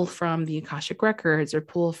pull from the Akashic records or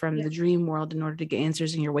pull from the dream world in order to get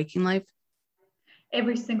answers in your waking life?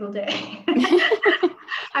 Every single day.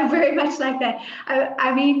 I'm very much like that.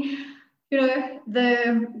 I mean,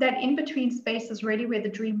 that in-between space is really where the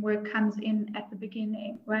dream work comes in at the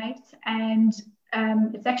beginning, right? And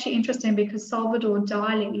it's actually interesting because Salvador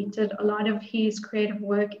Dali did a lot of his creative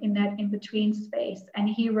work in that in-between space.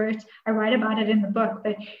 And I write about it in the book,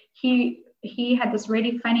 but he had this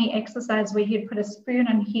really funny exercise where he'd put a spoon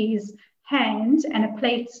on his hand and a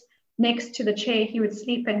plate next to the chair he would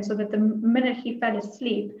sleep in, so that the minute he fell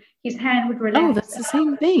asleep, his hand would relax. Oh, that's the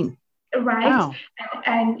same thing. Right. Wow.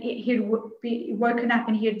 And he'd be woken up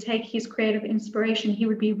and he'd take his creative inspiration. He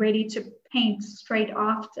would be ready to paint straight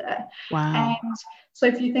after. Wow. And so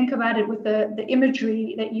if you think about it with the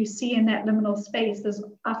imagery that you see in that liminal space, there's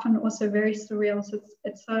often also very surreal. So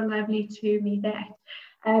it's so lovely to me that.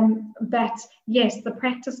 But yes, the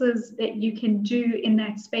practices that you can do in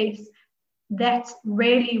that space, that's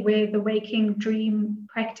really where the waking dream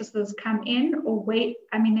practices come in,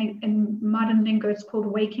 in modern lingo, it's called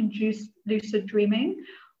waking lucid dreaming,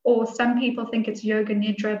 or some people think it's yoga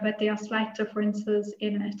nidra, but there are slight differences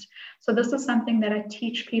in it. So this is something that I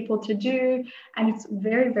teach people to do, and it's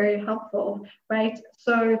very, very helpful, right?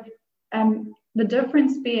 So the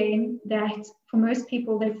difference being that for most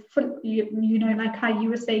people, like how you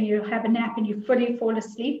were saying, you have a nap and you fully fall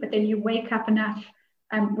asleep, but then you wake up enough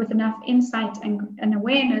with enough insight and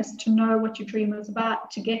awareness to know what your dream was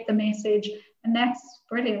about, to get the message. And that's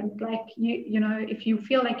brilliant. Like, if you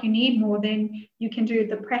feel like you need more, then you can do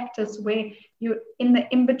the practice where you're in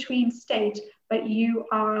the in-between state, but you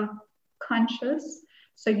are conscious,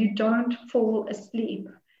 so you don't fall asleep.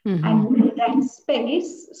 Mm-hmm. And in that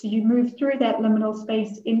space, so you move through that liminal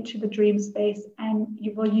space into the dream space, and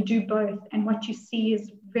you do both. And what you see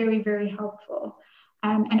is very, very helpful.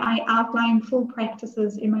 And I outline full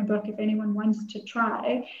practices in my book if anyone wants to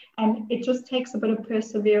try. And it just takes a bit of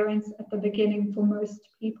perseverance at the beginning for most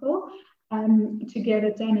people to get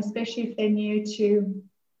it done, especially if they're new to,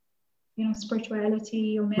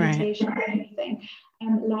 spirituality or meditation or anything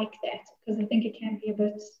like that. Because I think it can be a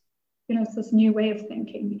bit, it's this new way of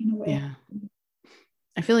thinking in a way. Yeah.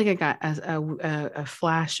 I feel like I got a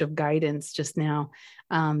flash of guidance just now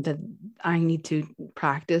that I need to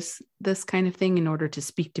practice this kind of thing in order to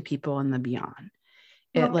speak to people in the beyond.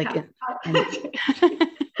 Like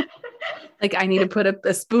I need to put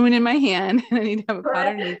a spoon in my hand and I need to have a pot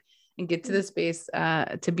underneath and get to the space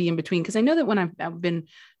to be in between. Because I know that when I've been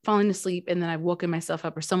falling asleep and then I've woken myself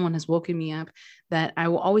up or someone has woken me up, that I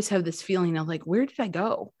will always have this feeling of like, where did I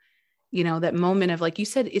go? you know, that moment of, like you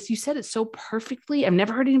said it so perfectly. I've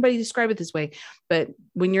never heard anybody describe it this way, but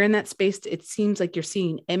when you're in that space, it seems like you're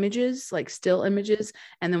seeing images, like still images.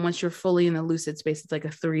 And then once you're fully in the lucid space, it's like a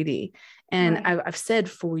 3D. And Right. I've said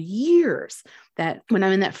for years that when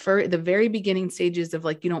I'm in that the very beginning stages of,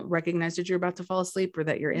 like, you don't recognize that you're about to fall asleep, or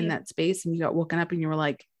that you're in that space and you got woken up and you were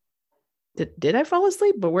like, did I fall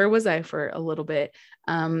asleep? But where was I for a little bit?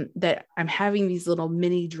 That I'm having these little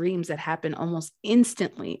mini dreams that happen almost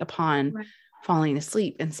instantly upon falling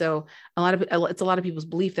asleep. And so it's a lot of people's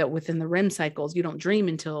belief that within the REM cycles, you don't dream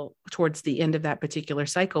until towards the end of that particular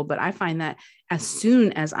cycle. But I find that as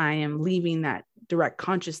soon as I am leaving that direct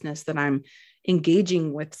consciousness, that I'm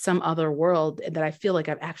engaging with some other world that I feel like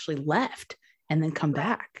I've actually left and then come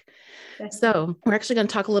back. So we're actually going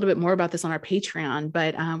to talk a little bit more about this on our Patreon,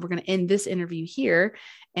 but we're going to end this interview here.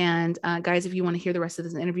 And guys, if you want to hear the rest of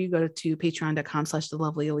this interview, go to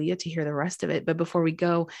patreon.com/thelovelyAleah to hear the rest of it. But before we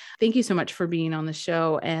go, thank you so much for being on the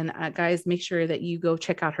show. And guys, make sure that you go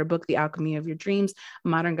check out her book, The Alchemy of Your Dreams, A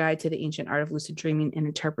Modern Guide to the Ancient Art of Lucid Dreaming and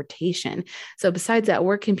Interpretation. So besides that,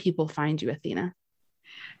 where can people find you, Athena?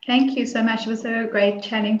 Thank you so much. It was so great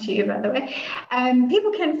chatting to you, by the way.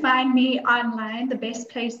 People can find me online. The best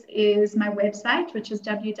place is my website, which is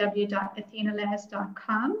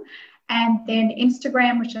www.athenalaz.com. And then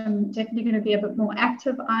Instagram, which I'm definitely going to be a bit more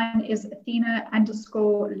active on, is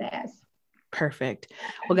Athena_Laz. Perfect.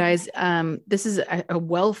 Well, guys, this is a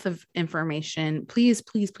wealth of information. Please,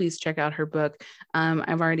 please, please check out her book.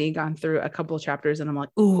 I've already gone through a couple of chapters and I'm like,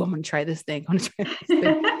 oh, I'm going to try this thing. I'm going to try this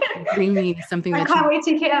thing. Dreaming is something I can't wait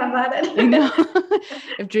to hear about it. I know.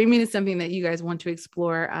 If dreaming is something that you guys want to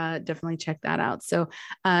explore, definitely check that out. So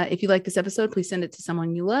if you like this episode, please send it to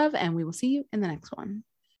someone you love, and we will see you in the next one.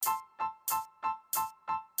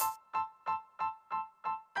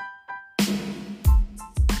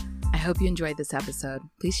 I hope you enjoyed this episode.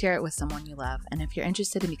 Please share it with someone you love. And if you're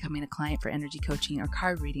interested in becoming a client for energy coaching or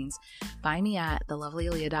card readings, find me at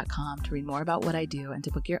thelovelyaleah.com to read more about what I do and to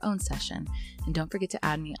book your own session. And don't forget to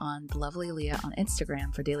add me on The Lovely Aleah on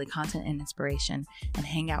Instagram for daily content and inspiration, and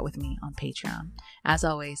hang out with me on Patreon. As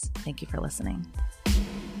always, thank you for listening.